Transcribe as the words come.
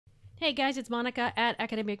Hey guys, it's Monica at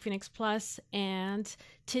Academic Phoenix Plus, and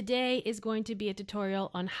today is going to be a tutorial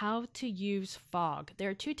on how to use fog. There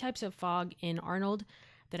are two types of fog in Arnold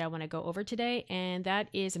that I want to go over today, and that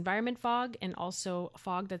is environment fog and also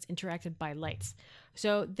fog that's interacted by lights.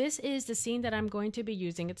 So this is the scene that I'm going to be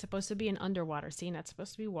using. It's supposed to be an underwater scene. That's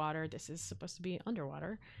supposed to be water. This is supposed to be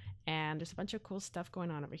underwater, and there's a bunch of cool stuff going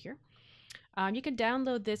on over here. You can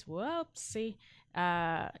download this. Whoopsie.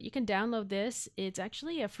 You can download this. It's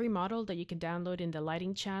actually a free model that you can download in the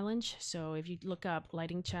lighting challenge. So if you look up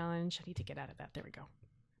lighting challenge, I need to get out of that. There we go.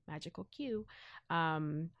 Magical cue.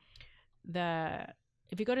 If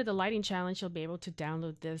you go to the lighting challenge, you'll be able to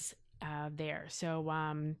download this there. So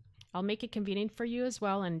I'll make it convenient for you as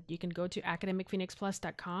well, and you can go to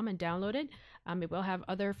academicphoenixplus.com and download it. It will have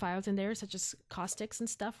other files in there, such as caustics and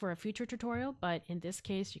stuff for a future tutorial, but in this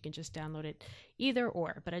case, you can just download it either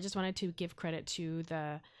or. But I just wanted to give credit to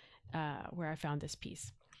the where I found this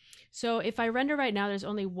piece. So if I render right now, there's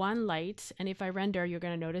only one light, and if I render, you're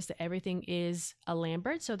going to notice that everything is a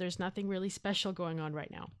Lambert, so there's nothing really special going on right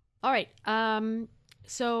now. All right.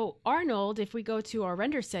 So Arnold, if we go to our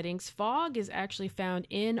render settings, fog is actually found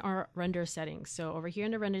in our render settings. So over here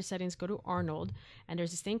in the render settings, go to Arnold, and there's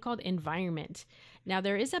this thing called environment. Now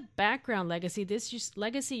there is a background legacy. This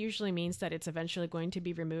legacy usually means that it's eventually going to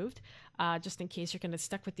be removed, just in case you're kind of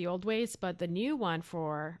stuck with the old ways. But the new one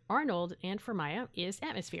for Arnold and for Maya is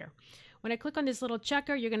atmosphere. When I click on this little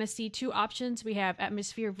checker, you're going to see two options. We have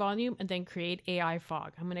atmosphere volume and then create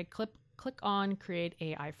aiFog. I'm going to click on create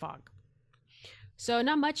aiFog. So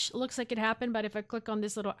not much looks like it happened, but if I click on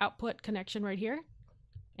this little output connection right here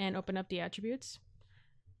and open up the attributes,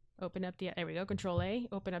 there we go, Control A,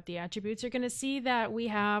 open up the attributes, you're going to see that we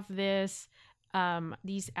have this,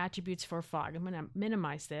 these attributes for fog. I'm going to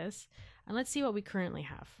minimize this and let's see what we currently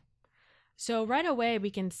have. So right away,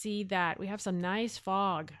 we can see that we have some nice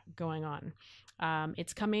fog going on.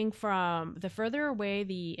 It's coming from the further away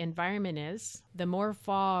the environment is, the more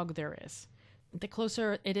fog there is. The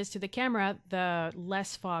closer it is to the camera, the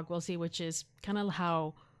less fog we'll see, which is kind of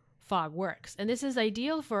how fog works. And this is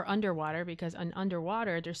ideal for underwater because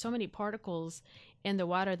underwater, there's so many particles in the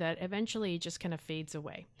water that eventually just kind of fades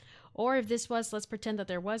away. Or if this was, let's pretend that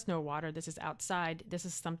there was no water, this is outside, this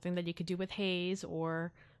is something that you could do with haze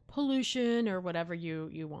or pollution or whatever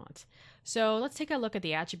you want. So let's take a look at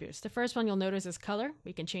the attributes. The first one you'll notice is color.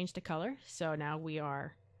 We can change the color. So now we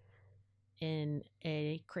are in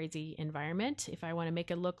a crazy environment. If I want to make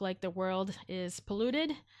it look like the world is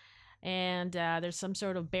polluted and there's some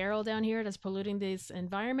sort of barrel down here that's polluting this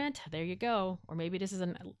environment, there you go. Or maybe this is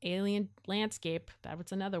an alien landscape. That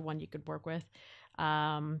was another one you could work with.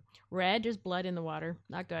 Red, there's blood in the water.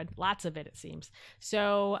 Not good. Lots of it, it seems.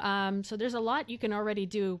 So so there's a lot you can already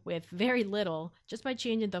do with very little. Just by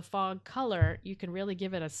changing the fog color, you can really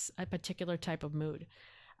give it a particular type of mood.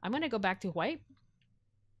 I'm going to go back to white.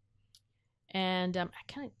 And I'm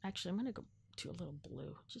going to go to a little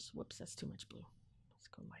blue. Just, whoops, that's too much blue. Let's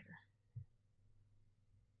go lighter.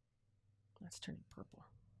 That's turning purple.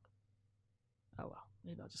 Oh, well,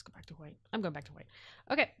 maybe I'll just go back to white. I'm going back to white.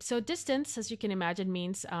 Okay, so distance, as you can imagine,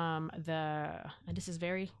 means and this is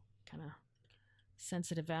very kind of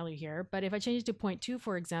sensitive value here, but if I change it to 0.2,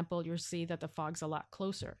 for example, you'll see that the fog's a lot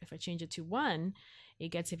closer. If I change it to 1, it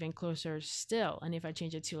gets even closer still. And if I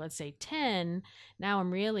change it to, let's say, 10, now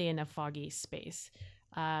I'm really in a foggy space.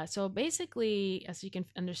 So basically, as you can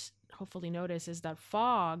hopefully notice, is that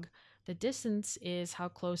fog, the distance is how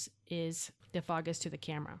close is the fog is to the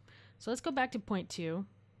camera. So let's go back to 0.2.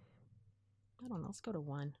 I don't know, let's go to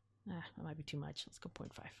 1. That might be too much. Let's go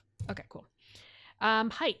 0.5. Okay, cool.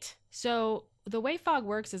 Height. So the way fog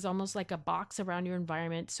works is almost like a box around your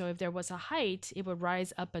environment. So if there was a height, it would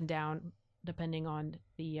rise up and down depending on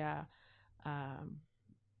the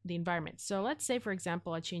environment. So let's say, for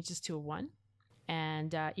example, I change this to a 1.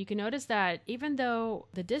 And you can notice that even though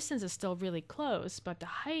the distance is still really close, but the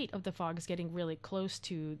height of the fog is getting really close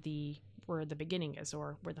to where the beginning is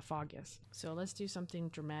or where the fog is. So let's do something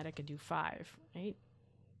dramatic and do 5, right?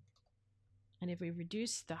 And if we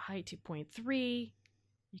reduce the height to 0.3,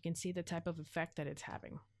 you can see the type of effect that it's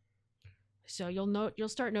having. So you'll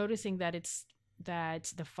start noticing that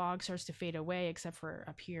the fog starts to fade away, except for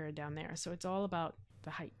up here and down there. So it's all about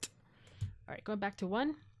the height. All right, going back to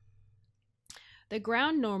 1. The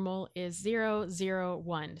ground normal is 0, 0,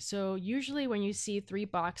 1. So usually when you see 3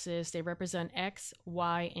 boxes, they represent X,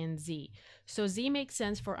 Y, and Z. So Z makes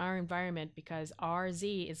sense for our environment because our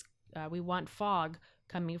Z is, we want fog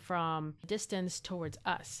coming from distance towards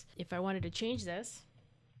us. If I wanted to change this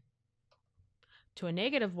to a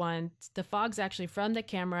 -1, the fog's actually from the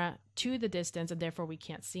camera to the distance, and therefore we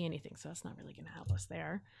can't see anything. So that's not really going to help us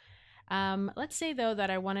there. Let's say though that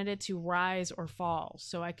I wanted it to rise or fall.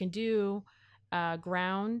 So I can do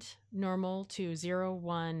ground normal to 0,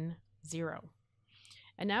 1, 0.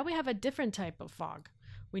 And now we have a different type of fog.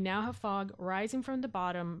 We now have fog rising from the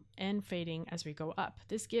bottom and fading as we go up.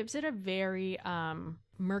 This gives it a very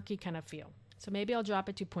murky kind of feel. So maybe I'll drop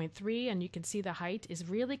it to 0.3 and you can see the height is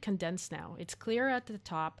really condensed now. It's clear at the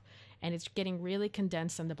top and it's getting really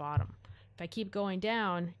condensed on the bottom. If I keep going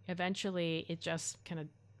down, eventually it just kind of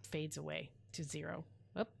fades away to 0.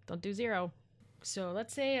 Oh, don't do 0. So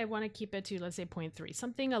let's say I want to keep it to, let's say 0.3,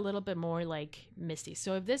 something a little bit more like misty.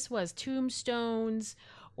 So if this was tombstones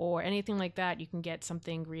or anything like that, you can get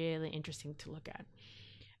something really interesting to look at.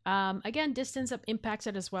 Again, distance impacts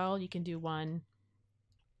it as well. You can do 1,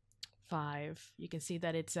 5. You can see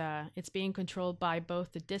that it's being controlled by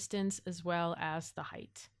both the distance as well as the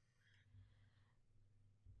height.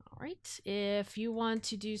 All right, if you want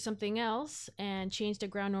to do something else and change the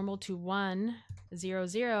ground normal to 1, 0,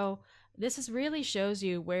 0, this really shows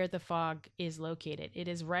you where the fog is located. It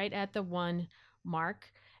is right at the 1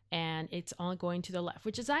 mark and it's all going to the left,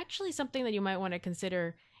 which is actually something that you might want to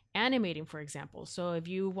consider animating, for example. So if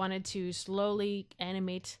you wanted to slowly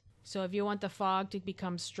animate, so if you want the fog to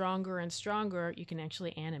become stronger and stronger, you can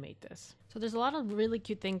actually animate this. So there's a lot of really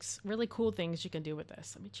cute things, really cool things you can do with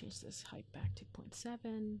this. Let me change this height back to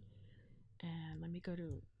 0.7 and let me go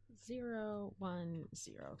to 0, 1,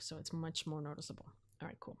 0. So it's much more noticeable. All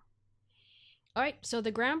right, cool. All right, so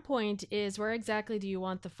the ground point is where exactly do you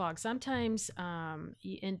want the fog? Sometimes,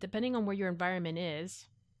 and depending on where your environment is,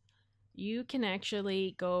 you can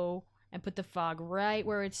actually go and put the fog right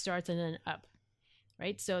where it starts and then up,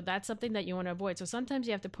 right? So that's something that you want to avoid. So sometimes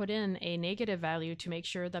you have to put in a negative value to make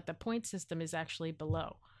sure that the point system is actually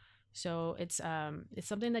below. So it's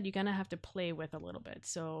something that you're gonna have to play with a little bit.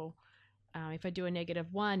 So if I do a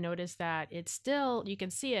 -1, notice that it's still, you can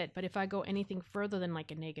see it, but if I go anything further than like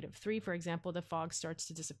a -3, for example, the fog starts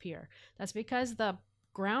to disappear. That's because the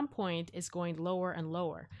ground point is going lower and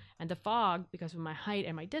lower, and the fog, because of my height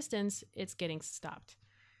and my distance, it's getting stopped.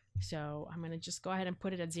 So I'm going to just go ahead and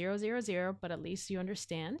put it at 0, 0, 0, but at least you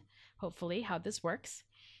understand, hopefully, how this works.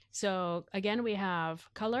 So again, we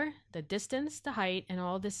have color, the distance, the height, and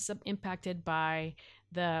all this is impacted by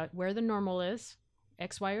where the normal is,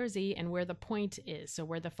 X, Y, or Z, and where the point is, so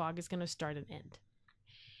where the fog is going to start and end.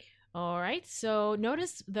 All right, so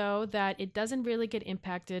notice though that it doesn't really get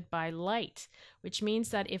impacted by light, which means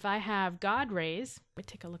that if I have God rays, let me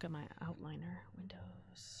take a look at my outliner,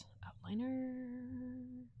 Windows,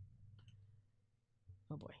 outliner.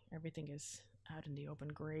 Oh boy, everything is out in the open,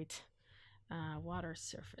 great. Water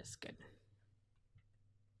surface, good.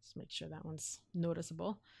 Let's make sure that one's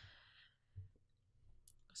noticeable.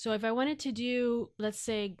 So if I wanted to do, let's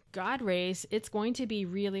say, God rays, it's going to be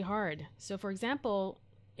really hard. So for example,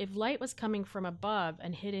 if light was coming from above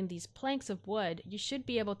and hitting these planks of wood, you should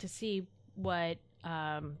be able to see what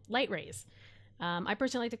light rays. I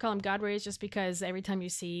personally like to call them God rays just because every time you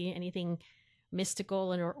see anything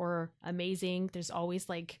mystical or amazing, there's always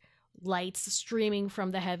like lights streaming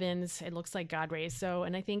from the heavens. It looks like God rays. So,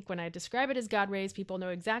 and I think when I describe it as God rays, people know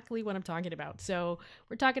exactly what I'm talking about. So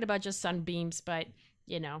we're talking about just sunbeams, but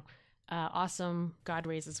you know, awesome God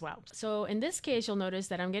rays as well. So in this case, you'll notice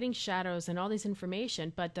that I'm getting shadows and all this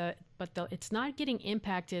information, but it's not getting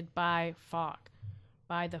impacted by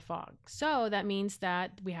the fog. So that means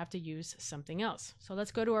that we have to use something else. So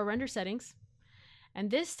let's go to our render settings. And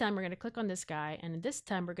this time we're going to click on this guy. And this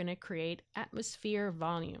time we're going to create atmosphere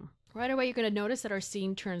volume. Right away, you're going to notice that our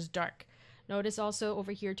scene turns dark. Notice also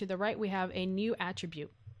over here to the right, we have a new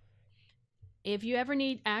attribute. If you ever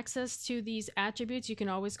need access to these attributes, you can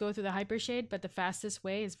always go through the hypershade, but the fastest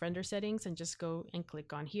way is render settings and just go and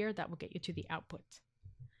click on here. That will get you to the output.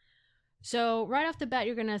 So right off the bat,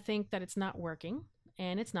 you're going to think that it's not working,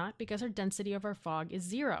 and it's not because our density of our fog is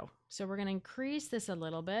 0. So we're going to increase this a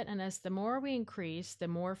little bit, and as the more we increase, the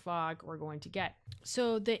more fog we're going to get.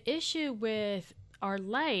 So the issue with our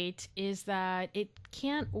light is that it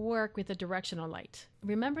can't work with a directional light.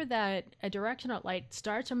 Remember that a directional light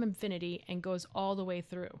starts from infinity and goes all the way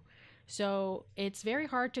through. So it's very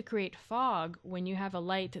hard to create fog when you have a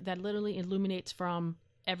light that literally illuminates from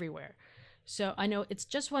everywhere. So I know it's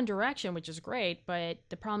just one direction, which is great, but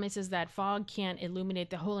the problem is that fog can't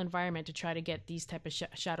illuminate the whole environment to try to get these type of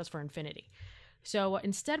shadows for infinity. So what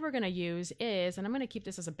instead we're going to use is, and I'm going to keep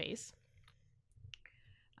this as a base,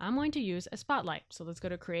 I'm going to use a spotlight. So let's go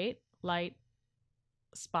to create, light,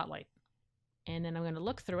 spotlight. And then I'm going to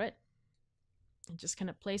look through it and just kind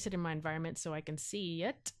of place it in my environment so I can see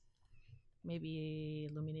it. Maybe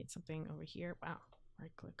illuminate something over here. Wow,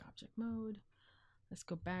 right click object mode. Let's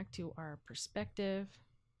go back to our perspective.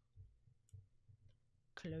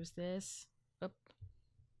 close this. Oop,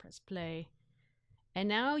 press play. And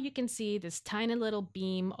now you can see this tiny little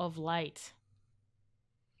beam of light.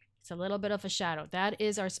 It's a little bit of a shadow. That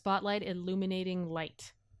is our spotlight illuminating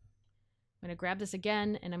light. I'm going to grab this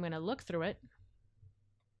again and I'm going to look through it.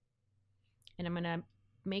 And I'm going to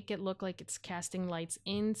make it look like it's casting lights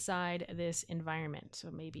inside this environment.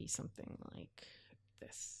 So maybe something like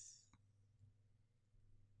this.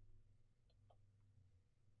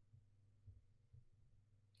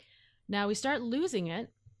 Now we start losing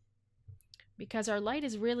it because our light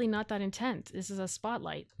is really not that intense. This is a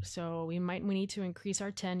spotlight, so we need to increase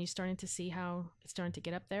our 10. You're starting to see how it's starting to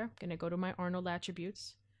get up there. I'm going to go to my Arnold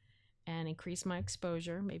attributes and increase my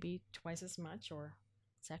exposure, maybe twice as much, or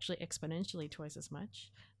it's actually exponentially twice as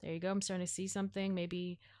much. There you go. I'm starting to see something,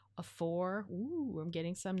 maybe a 4. Ooh, I'm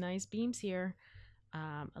getting some nice beams here.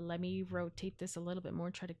 Let me rotate this a little bit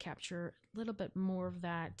more, try to capture a little bit more of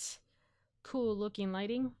that cool looking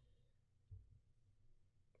lighting.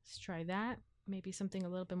 Let's try that. Maybe something a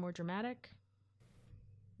little bit more dramatic.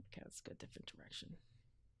 Okay, let's go a different direction.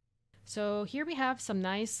 So here we have some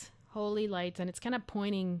nice holy lights, and it's kind of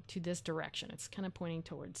pointing to this direction. It's kind of pointing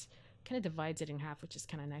towards, kind of divides it in half, which is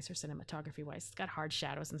kind of nicer cinematography wise. It's got hard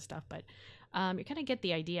shadows and stuff, but you kind of get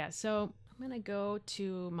the idea. So I'm going to go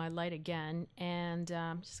to my light again, and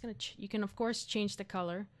I'm just going to, you can of course change the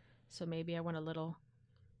color. So maybe I want a little,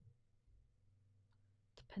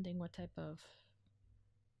 depending what type of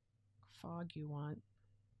fog you want.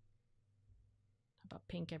 How about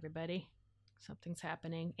pink, everybody? Something's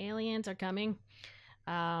happening. Aliens are coming.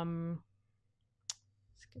 Let's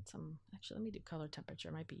get some, actually let me do color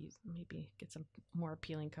temperature. Might be, maybe get some more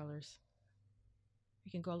appealing colors.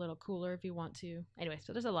 You can go a little cooler if you want to. Anyway,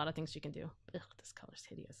 so there's a lot of things you can do. Ugh, this color's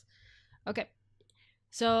hideous. Okay,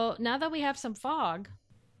 so now that we have some fog,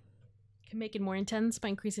 you can make it more intense by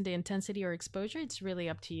increasing the intensity or exposure. It's really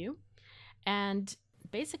up to you. And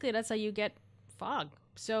basically that's how you get fog.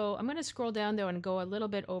 So I'm going to scroll down though and go a little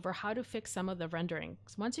bit over how to fix some of the rendering.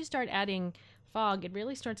 So once you start adding fog, it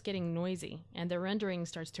really starts getting noisy and the rendering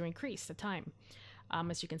starts to increase the time.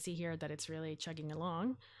 As you can see here that it's really chugging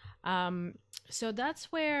along. So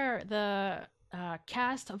that's where the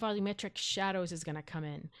cast of volumetric shadows is going to come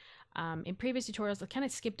in. In previous tutorials, I kind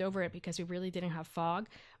of skipped over it because we really didn't have fog,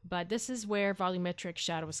 but this is where volumetric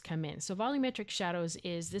shadows come in. So volumetric shadows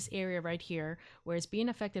is this area right here where it's being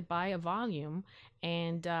affected by a volume,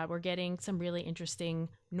 and we're getting some really interesting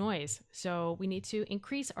noise. So we need to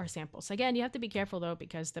increase our samples. Again, you have to be careful though,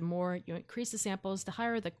 because the more you increase the samples, the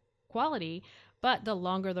higher the quality, but the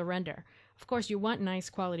longer the render. Of course, you want nice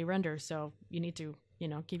quality render, so you need to,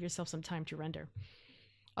 give yourself some time to render.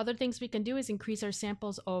 Other things we can do is increase our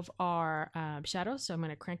samples of our shadows. So I'm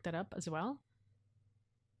going to crank that up as well.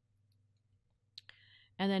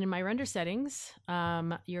 And then in my render settings,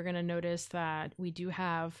 you're going to notice that we do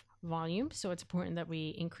have volume. So it's important that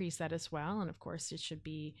we increase that as well. And of course, it should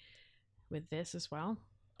be with this as well.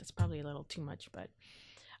 That's probably a little too much, but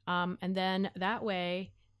and then that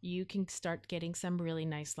way you can start getting some really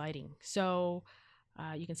nice lighting. So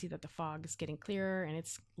you can see that the fog is getting clearer and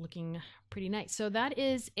it's looking pretty nice. So that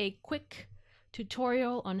is a quick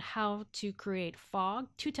tutorial on how to create fog.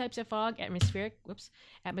 2 types of fog,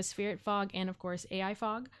 atmospheric fog, and of course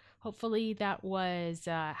aiFog. Hopefully that was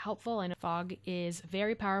helpful, and fog is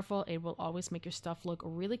very powerful. It will always make your stuff look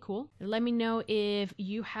really cool. Let me know if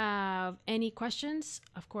you have any questions.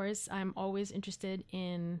 Of course, I'm always interested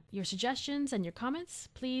in your suggestions and your comments.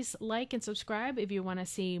 Please like and subscribe if you want to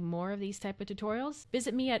see more of these type of tutorials.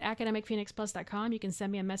 Visit me at academicphoenixplus.com. You can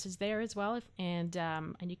send me a message there as well, and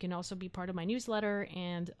you can also be part of my newsletter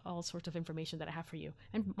and all sorts of information that I have for you,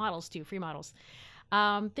 and models too, free models.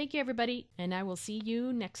 Thank you, everybody, and I will see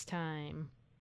you next time.